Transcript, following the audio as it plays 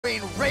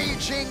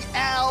Raging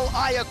Al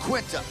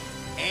Iaquinta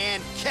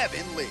and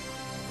Kevin Lee.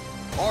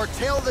 Our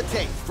tale of the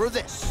tape for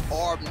this,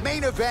 our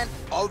main event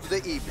of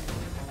the evening.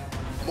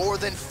 More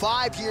than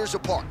 5 years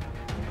apart,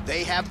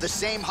 they have the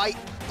same height,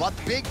 but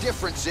big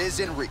differences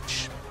in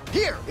reach.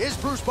 Here is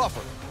Bruce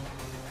Buffer.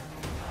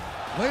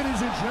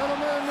 Ladies and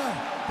gentlemen,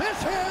 this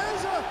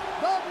is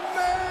the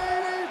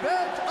main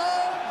event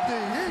of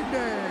the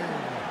evening.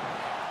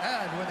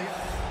 And with the...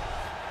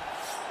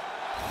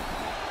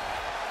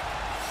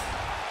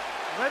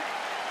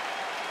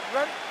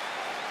 Ready?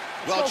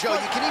 Well, Joe,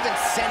 you can even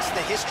sense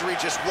the history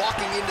just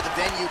walking into the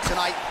venue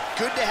tonight.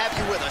 Good to have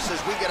you with us as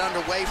we get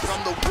underway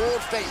from the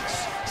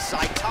world-famous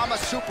Saitama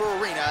Super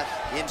Arena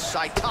in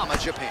Saitama,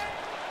 Japan.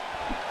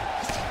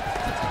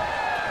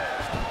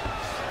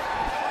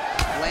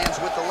 Lands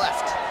with the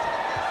left.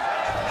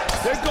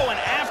 They're going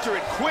after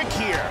it quick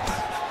here.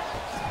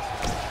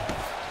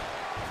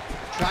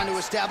 Trying to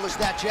establish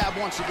that jab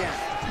once again.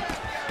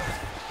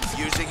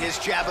 Using his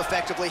jab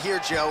effectively here,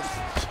 Joe.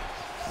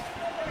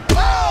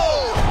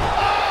 Oh!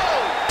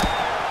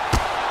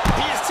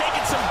 He has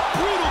taken some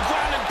brutal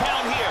ground and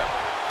pound here.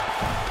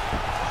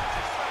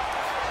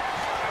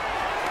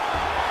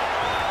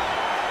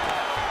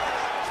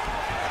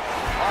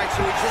 All right,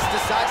 so he just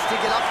decides to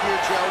get up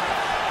here, Joe.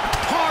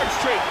 Hard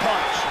straight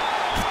punch.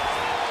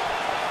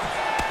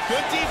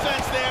 Good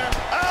defense there.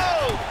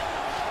 Oh!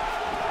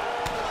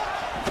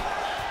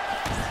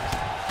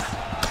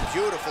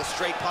 Beautiful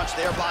straight punch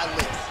there by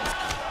Lee.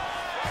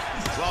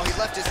 Well, he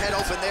left his head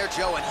open there,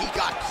 Joe, and he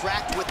got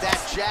cracked with that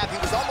jab. He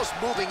was almost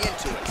moving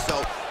into it.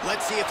 So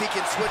let's see if he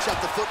can switch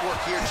up the footwork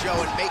here, Joe,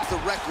 and make the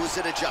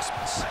requisite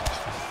adjustments.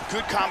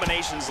 Good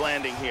combinations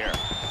landing here.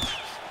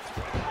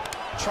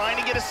 Trying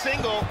to get a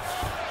single.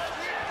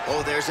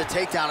 Oh, there's a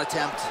takedown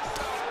attempt.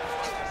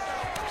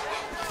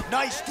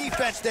 Nice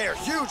defense there,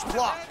 huge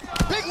block.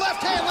 Big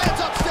left hand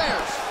lands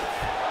upstairs.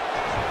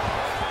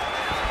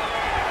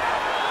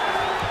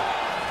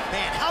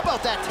 Man, how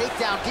about that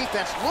takedown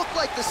defense? Looked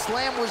like the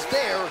slam was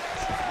there,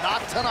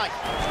 not tonight.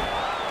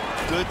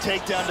 Good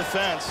takedown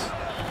defense.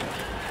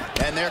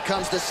 And there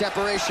comes the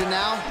separation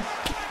now.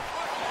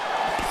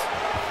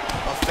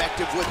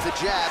 Effective with the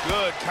jab.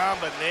 Good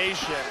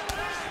combination.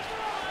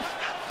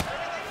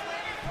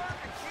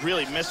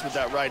 Really missed with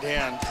that right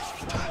hand.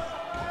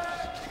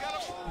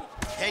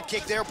 Head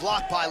kick there,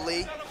 blocked by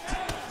Lee.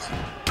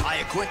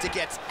 Iaquinta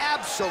gets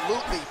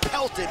absolutely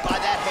pelted by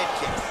that head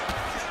kick.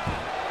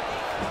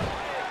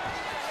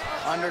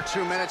 Under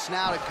 2 minutes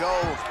now to go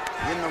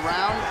in the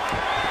round.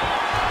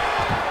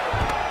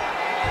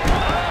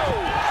 Oh,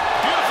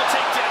 beautiful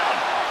takedown.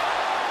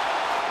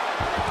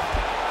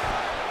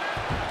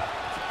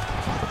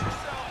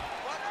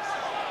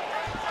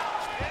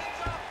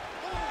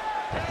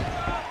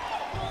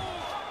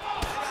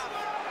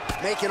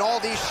 Making all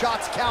these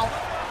shots count.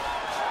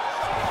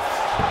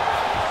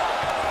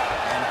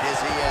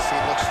 As he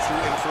looks to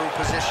improve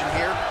position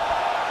here.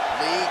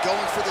 Lee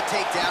going for the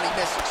takedown, he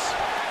misses.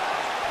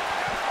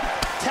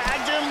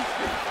 Tagged him.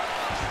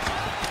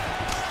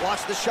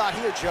 Watch the shot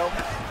here, Joe.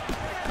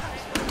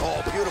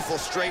 Oh, beautiful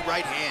straight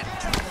right hand.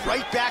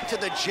 Right back to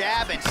the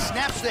jab and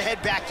snaps the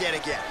head back yet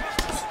again.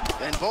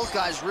 And both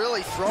guys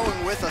really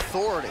throwing with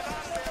authority.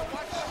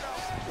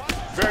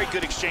 Very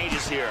good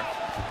exchanges here.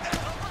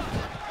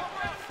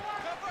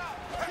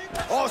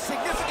 Oh,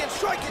 significant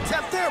strike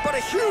attempt there, but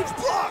a huge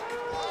block.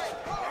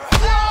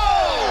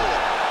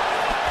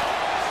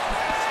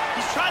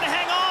 He's trying to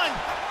hang on.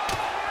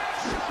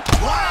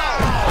 Wow!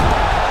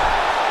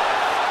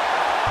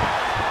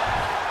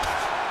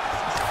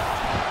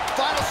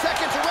 Final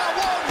seconds of round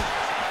one.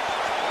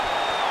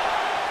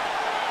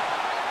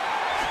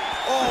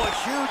 Oh, a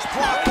huge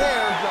block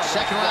there.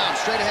 Second round,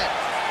 straight ahead.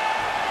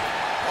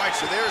 All right,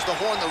 so there's the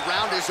horn. The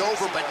round is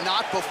over, but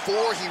not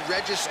before he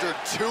registered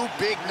 2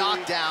 big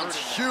knockdowns.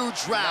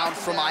 Huge round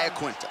from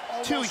Iaquinta.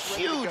 2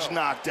 huge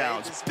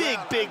knockdowns.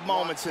 Big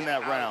moments in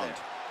that round.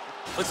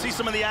 Let's see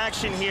some of the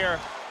action here.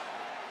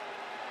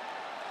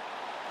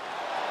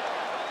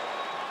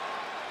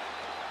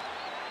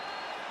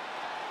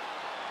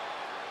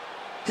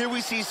 Here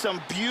we see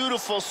some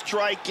beautiful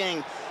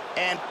striking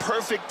and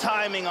perfect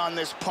timing on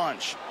this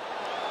punch.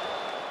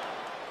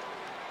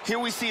 Here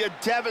we see a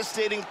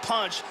devastating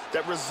punch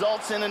that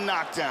results in a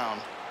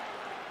knockdown.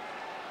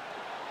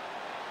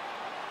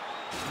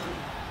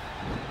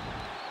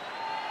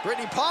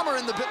 Brittany Palmer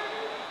in the...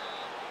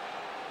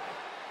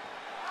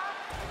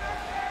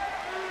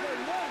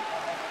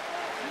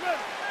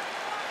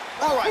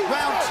 All right,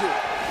 round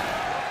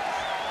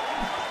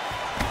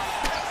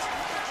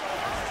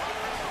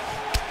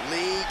 2.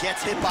 Lee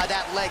gets hit by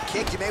that leg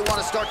kick. You may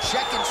want to start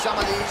checking some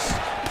of these.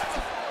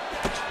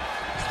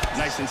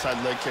 Nice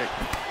inside leg kick.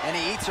 And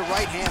he eats a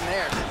right hand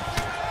there.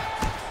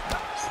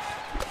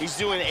 He's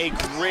doing a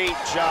great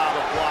job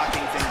of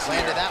blocking things.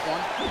 Landed that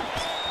one.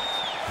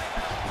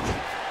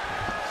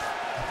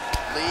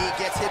 Lee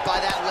gets hit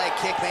by that leg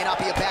kick. May not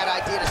be a bad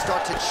idea to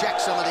start to check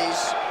some of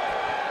these.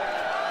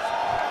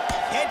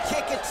 Head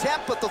kick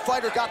attempt, but the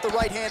fighter got the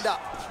right hand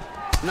up.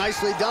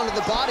 Nicely done to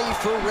the body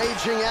for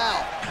Raging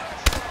Al.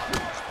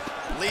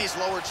 Lee's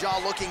lower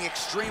jaw looking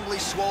extremely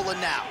swollen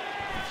now.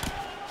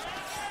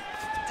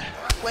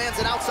 Lands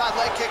an outside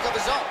leg kick of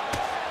his own.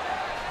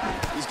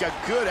 He's got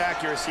good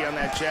accuracy on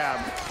that jab.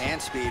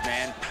 Hand speed,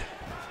 man.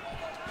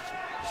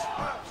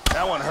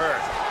 That one hurt.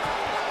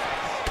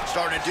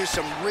 Starting to do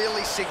some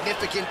really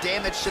significant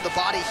damage to the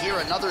body here.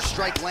 Another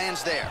strike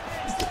lands there.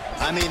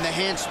 I mean, the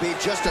hand speed,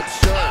 just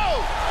absurd.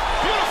 Oh!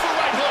 Beautiful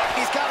right hook.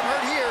 He's got him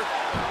hurt here.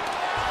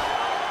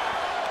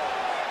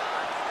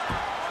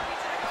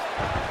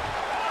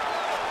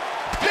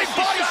 Big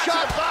body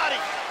shot. Body.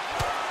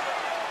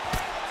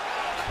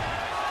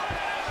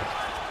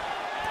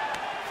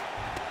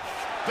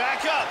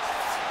 Back up.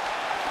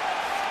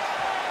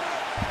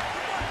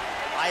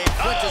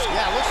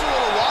 Yeah, looks a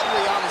little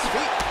wobbly on his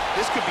feet.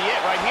 This could be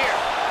it right here.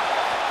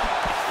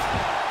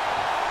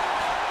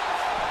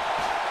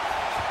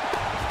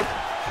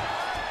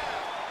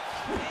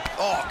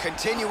 Oh,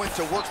 continuing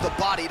to work the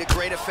body to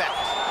great effect.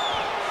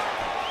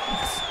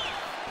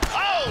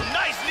 Oh,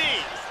 nice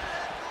knee.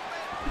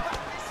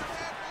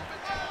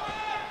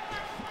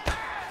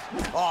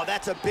 Oh,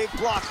 that's a big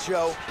block,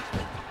 Joe.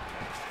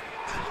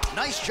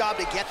 Nice job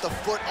to get the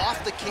foot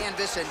off the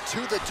canvas and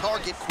to the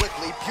target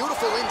quickly.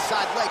 Beautiful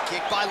inside leg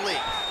kick by Lee.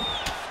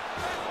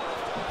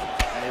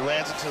 And he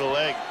lands it to the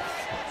leg.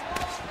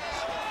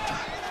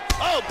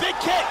 Oh, big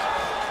kick.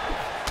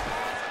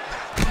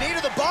 Knee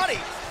to the body.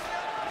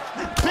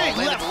 Big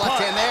left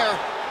hand there.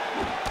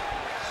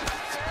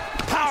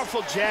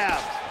 Powerful jab.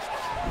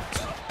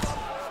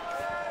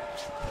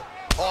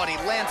 Oh, and he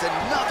lands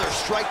another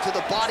strike to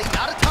the body.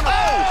 Not a ton of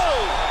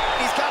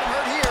He's got him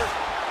hurt here.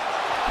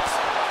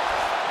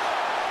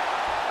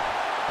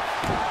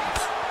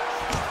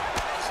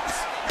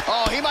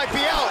 Oh, he might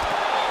be out.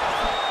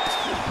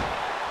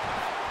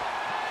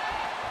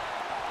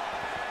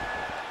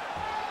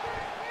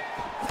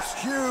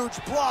 Huge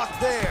block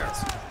there.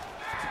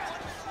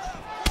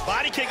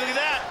 Body kick, look at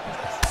that.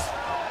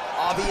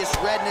 Obvious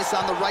redness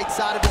on the right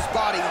side of his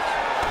body.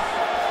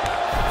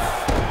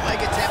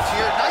 Leg attempt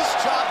here. Nice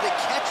job to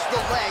catch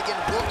the leg and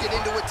work it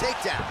into a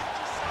takedown.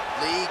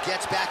 Lee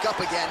gets back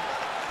up again.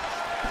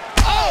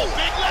 Oh,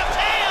 big left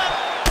hand.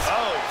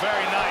 Oh,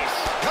 very nice.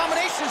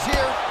 Combinations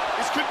here.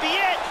 This could be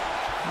it.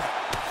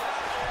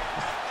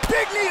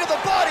 Big knee to the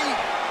body.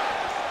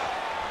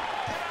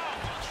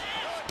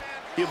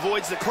 He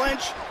avoids the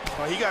clinch.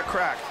 Oh, he got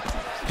cracked.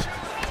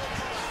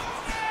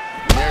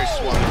 There he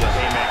swung with a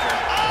haymaker.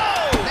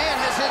 Oh! Man,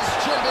 has his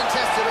chin been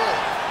tested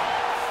early.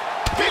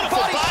 Big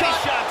body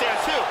shot there,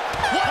 too.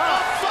 What a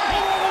fight!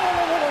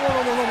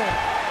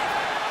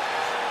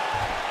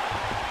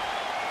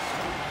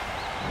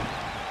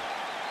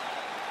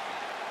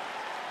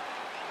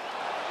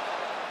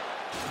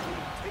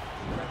 Take a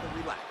deep breath and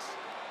relax.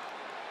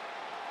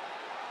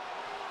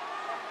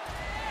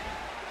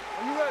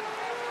 Are you ready?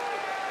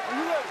 Are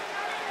you ready?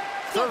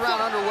 Third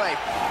round underway.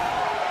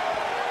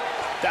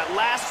 That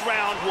last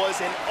round was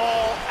an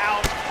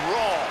all-out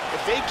brawl.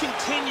 If they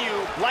continue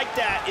like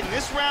that in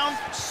this round,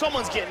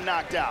 someone's getting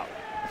knocked out.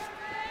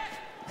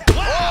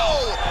 Wow!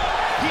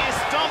 He is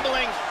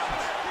stumbling.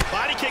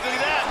 Body kick, look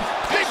at that.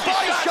 Big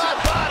body shot.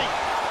 Body.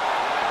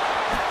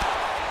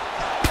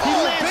 He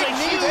lands big a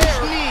knee huge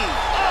there. knee.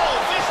 Oh,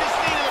 vicious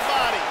knee to the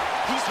body.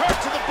 He's hurt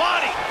to the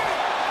body.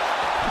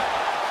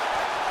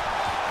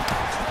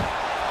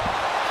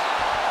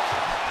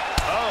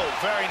 Oh,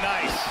 very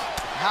nice.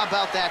 How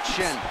about that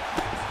shin?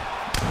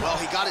 Well,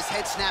 he got his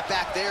head snapped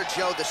back there,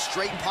 Joe. The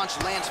straight punch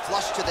lands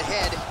flush to the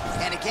head.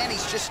 And again,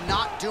 he's just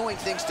not doing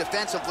things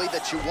defensively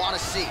that you want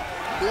to see.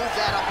 Move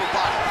that upper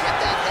body. Get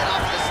that head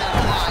off the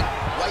center line.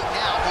 Right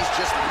now, he's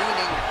just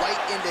leaning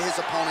right into his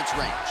opponent's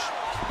range.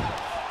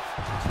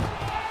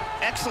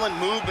 Excellent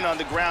movement on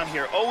the ground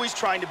here. Always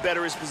trying to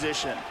better his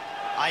position.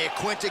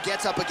 Iaquinta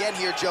gets up again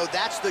here, Joe.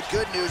 That's the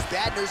good news.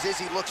 Bad news is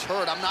he looks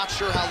hurt. I'm not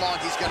sure how long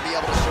he's going to be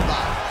able to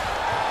survive.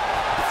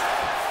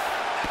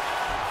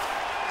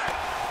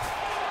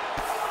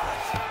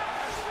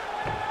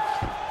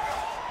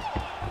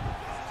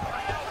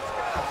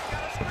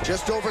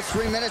 Just over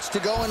 3 minutes to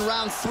go in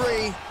round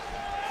 3.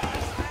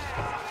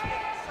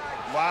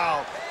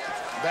 Wow.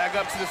 Back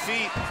up to the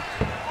feet.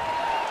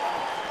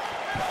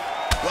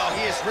 Well,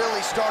 he is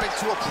really starting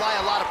to apply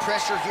a lot of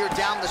pressure here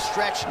down the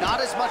stretch.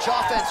 Not as much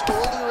offense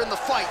earlier in the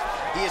fight.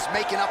 He is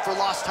making up for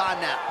lost time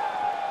now.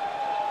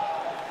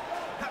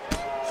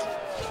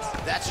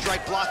 That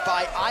strike blocked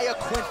by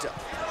Iaquinta.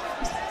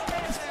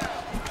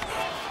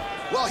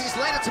 Well, he's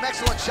landed some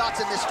excellent shots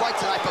in this fight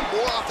tonight, but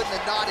more often than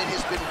not, it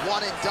has been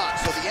one and done.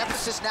 So the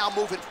emphasis now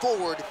moving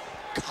forward,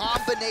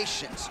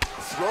 combinations.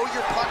 Throw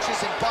your punches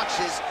in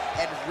bunches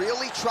and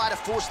really try to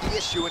force the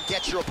issue and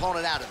get your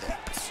opponent out of there.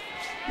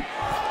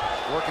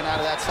 Working out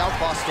of that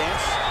southpaw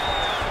stance.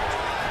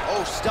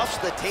 Oh, stuffs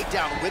the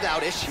takedown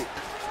without issue.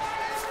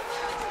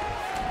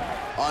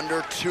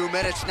 Under 2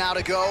 minutes now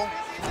to go.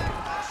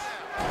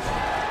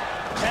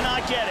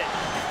 Cannot get it.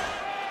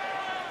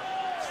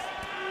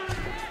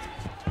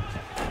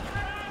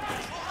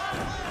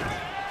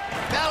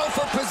 Battle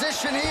for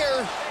position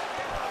here.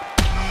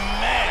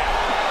 Man.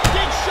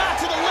 Big shot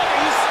to the liver.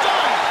 He's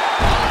stunned.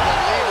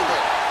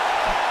 Unbelievable.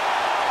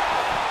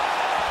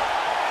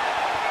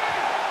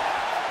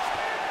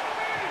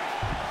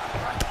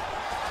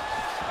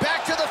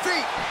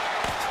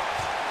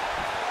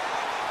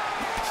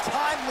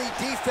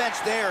 defense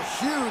there.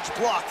 Huge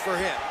block for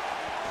him.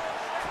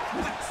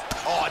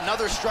 Oh,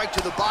 another strike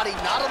to the body.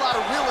 Not a lot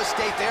of real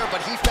estate there,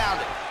 but he found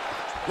it.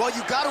 Well,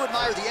 you got to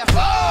admire the effort.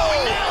 Oh,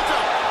 he nailed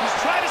him. He's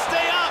trying to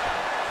stay up.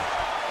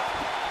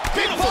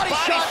 Big Beautiful body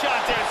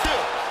shot there,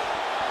 too.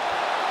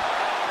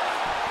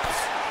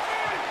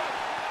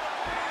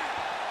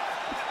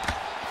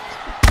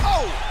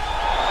 Oh!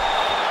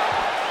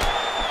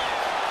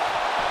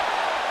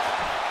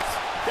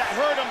 That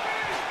hurt him.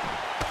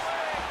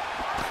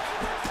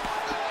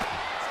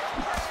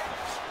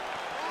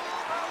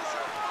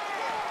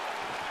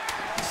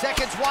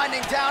 Seconds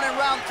winding down in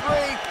round 3.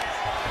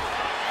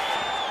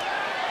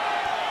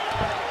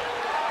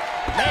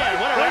 Man,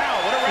 what a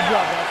round, what a round. Good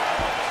job, man.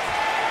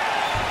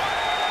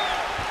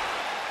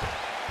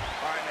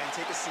 All right, man,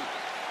 take a seat.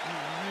 You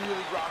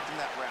really rocked in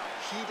that round.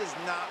 He does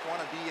not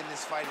want to be in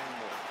this fight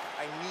anymore.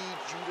 I need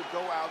you to go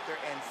out there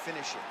and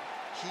finish him.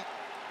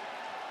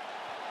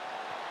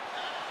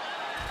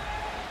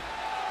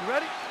 You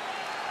ready?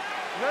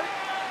 You ready?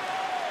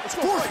 Let's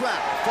go. Fourth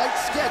round. Fight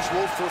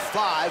scheduled for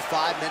 5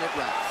 5-minute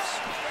rounds.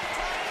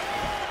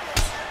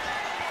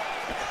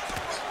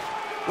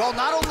 Well,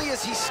 not only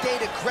has he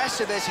stayed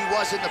aggressive as he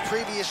was in the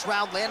previous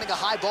round, landing a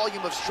high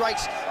volume of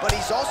strikes, but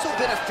he's also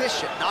been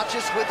efficient, not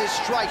just with his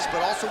strikes,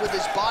 but also with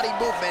his body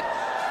movement.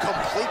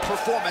 Complete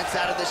performance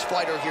out of this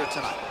fighter here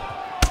tonight.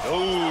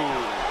 Ooh,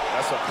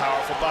 that's a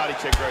powerful body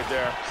kick right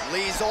there.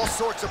 Lee's all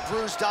sorts of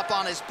bruised up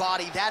on his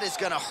body. That is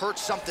gonna hurt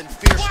something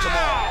fierce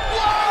tomorrow.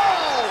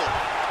 Whoa!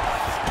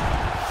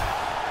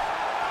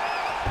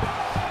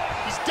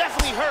 He's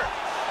definitely hurt.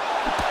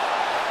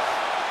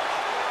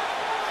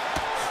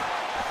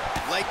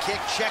 Leg kick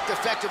checked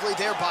effectively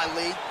there by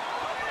Lee.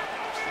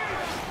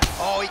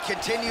 Oh, he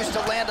continues to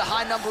land a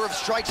high number of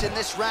strikes in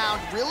this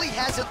round. Really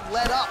hasn't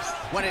let up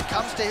when it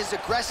comes to his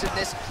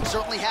aggressiveness.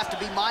 Certainly have to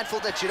be mindful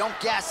that you don't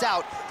gas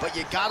out, but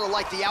you gotta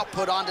like the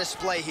output on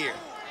display here.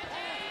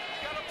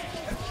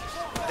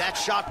 That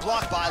shot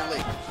blocked by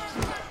Lee.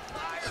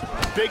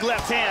 Big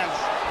left hand.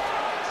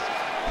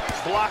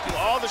 Blocking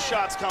all the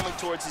shots coming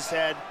towards his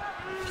head.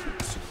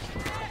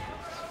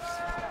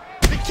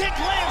 The kick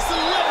lands to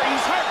the liver.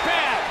 He's hurt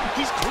bad.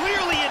 He's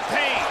clearly in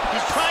pain.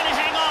 He's trying to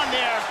hang on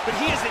there, but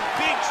he is in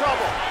big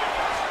trouble.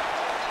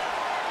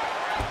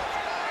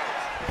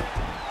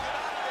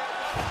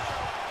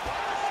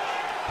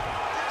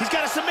 He's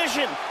got a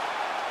submission.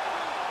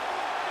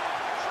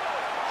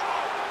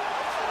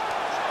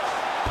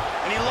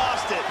 And he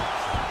lost it.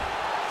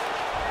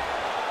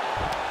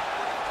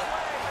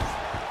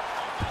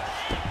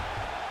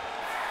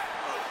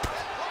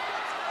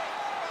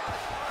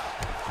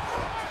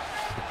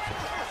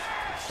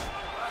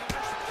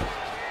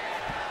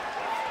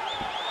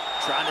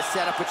 Trying to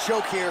set up a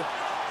choke here.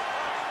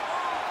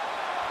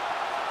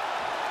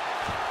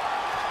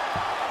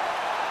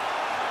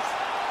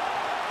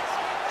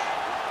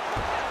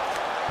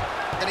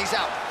 And he's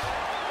out.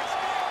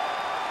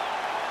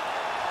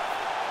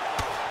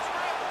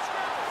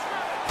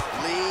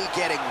 Lee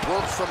getting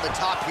worked from the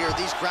top here.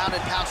 These ground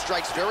and pound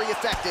strikes very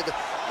effective.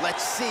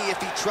 Let's see if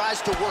he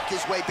tries to work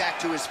his way back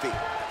to his feet.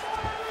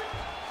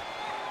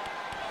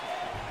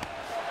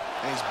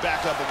 And he's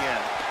back up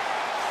again.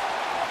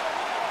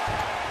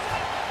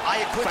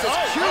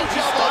 Iaquinta's huge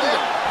elbow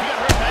there. He got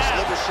hurt bad.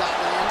 Liver shot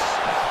lands.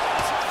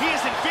 He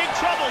is in big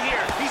trouble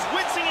here. He's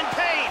wincing in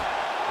pain.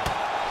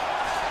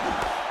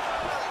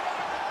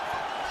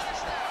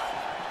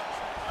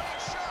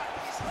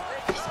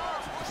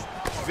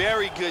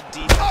 Very good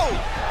defense. Oh!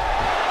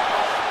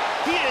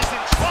 He is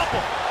in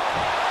trouble.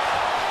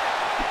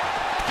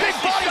 Big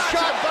body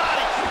shot. To the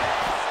body.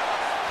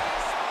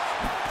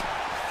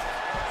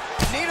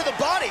 Knee to the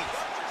body.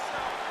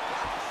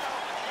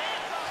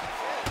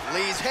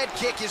 Lee's head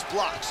kick is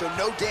blocked, so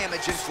no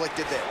damage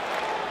inflicted there.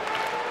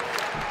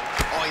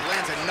 Oh, he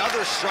lands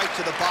another strike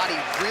to the body,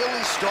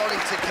 really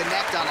starting to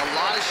connect on a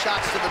lot of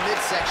shots to the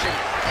midsection,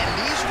 and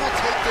these will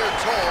take their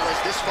toll as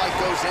this fight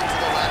goes into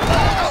the latter.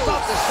 Oh,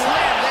 about the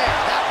slam there.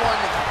 That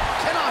one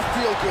cannot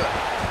feel good.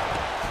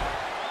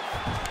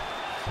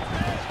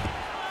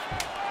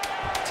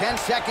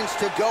 10 seconds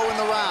to go in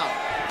the round.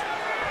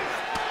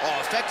 Oh,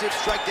 effective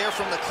strike there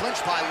from the clinch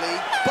by Lee.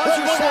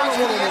 Buzzer sounds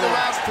for the end of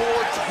round 4,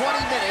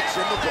 20 minutes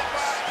in the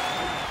books.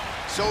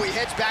 So he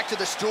heads back to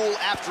the stool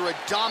after a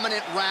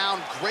dominant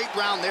round. Great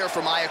round there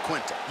from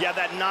Iaquinta. Yeah,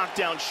 that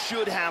knockdown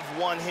should have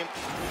won him.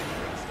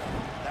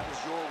 That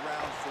was your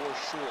round for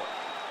sure.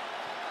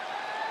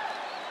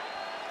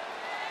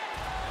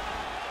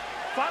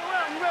 Final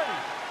round, you ready?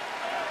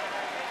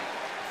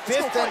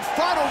 Fifth and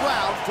final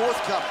round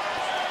forthcoming.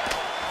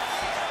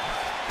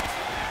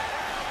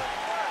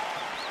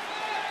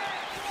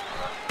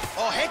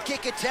 Oh, head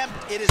kick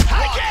attempt. It is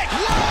blocked. Head kick!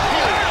 Whoa!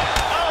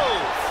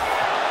 Oh!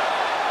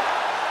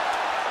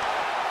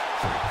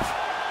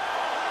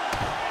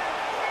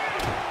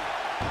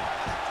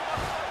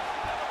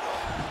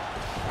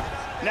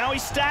 Now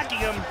he's stacking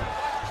him.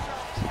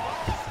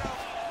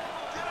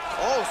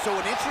 Oh, so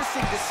an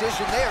interesting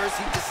decision there as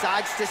he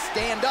decides to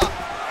stand up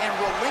and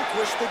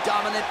relinquish the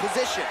dominant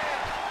position.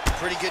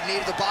 Pretty good knee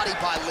to the body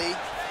by Lee.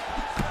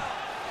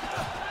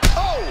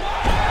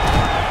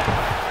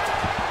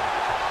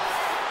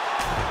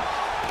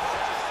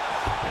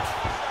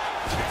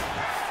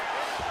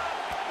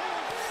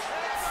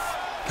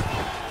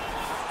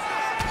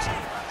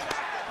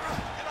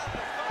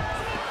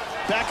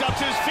 Back up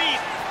to his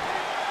feet.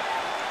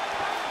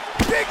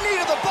 Big knee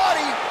to the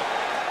body.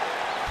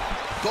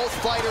 Both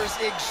fighters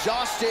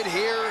exhausted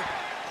here.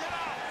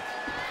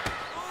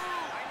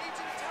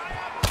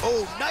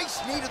 Oh,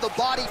 nice knee to the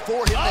body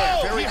for him there.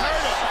 Very he nice. hurt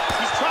him.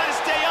 He's trying to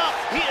stay up.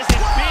 He is in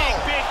big,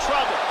 big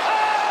trouble.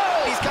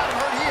 Oh! He's got him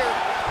hurt here.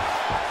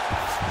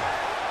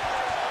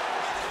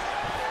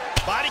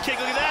 Body kick,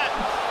 look at that.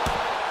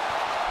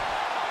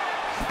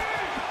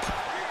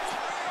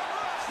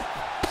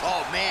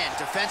 Oh, man,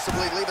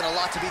 defensively leaving a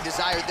lot to be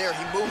desired there.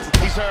 He moved.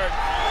 He's hurt.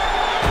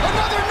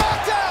 Another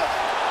knockdown!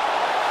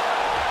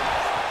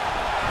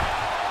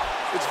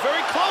 It's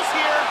very close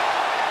here.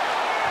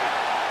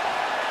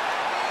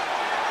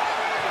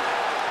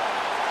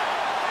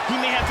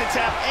 He may have to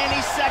tap any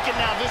second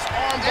now. This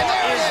armbar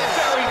is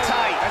very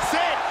tight. That's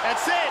it.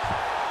 That's it.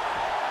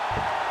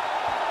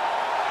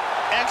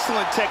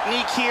 Excellent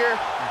technique here.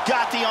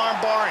 Got the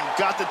armbar and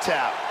got the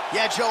tap.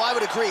 Yeah, Joe, I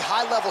would agree.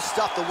 High-level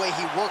stuff, the way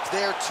he worked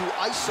there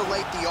to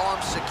isolate the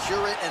arm,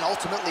 secure it, and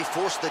ultimately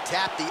force the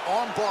tap. The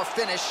armbar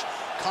finish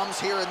comes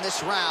here in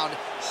this round.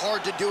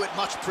 Hard to do it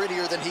much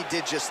prettier than he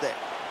did just there.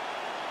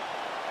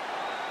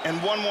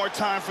 And one more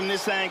time from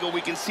this angle,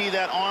 we can see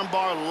that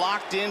armbar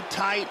locked in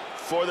tight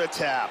for the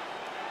tap.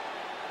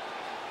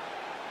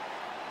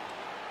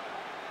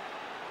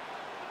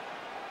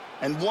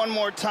 And one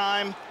more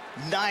time,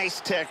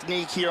 nice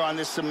technique here on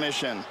this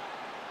submission.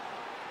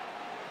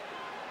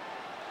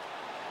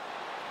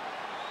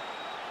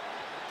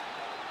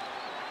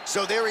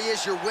 So there he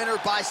is, your winner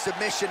by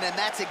submission, and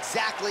that's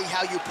exactly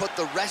how you put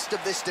the rest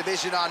of this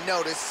division on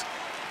notice.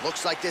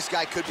 Looks like this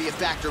guy could be a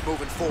factor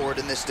moving forward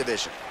in this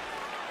division.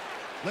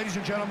 Ladies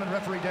and gentlemen,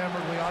 referee Dan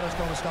Mergliada's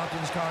going to stop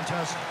this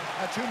contest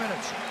at 2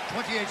 minutes,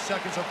 28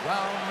 seconds of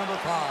round number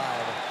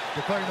 5.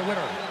 Declaring the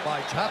winner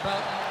by tap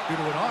out due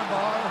to an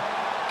armbar,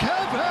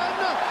 Kevin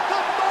the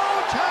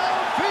Motown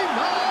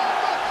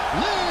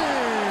Phenom Lee.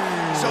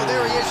 So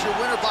there he is, your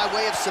winner by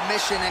way of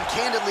submission, and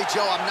candidly,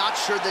 Joe, I'm not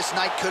sure this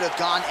night could have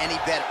gone any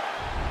better.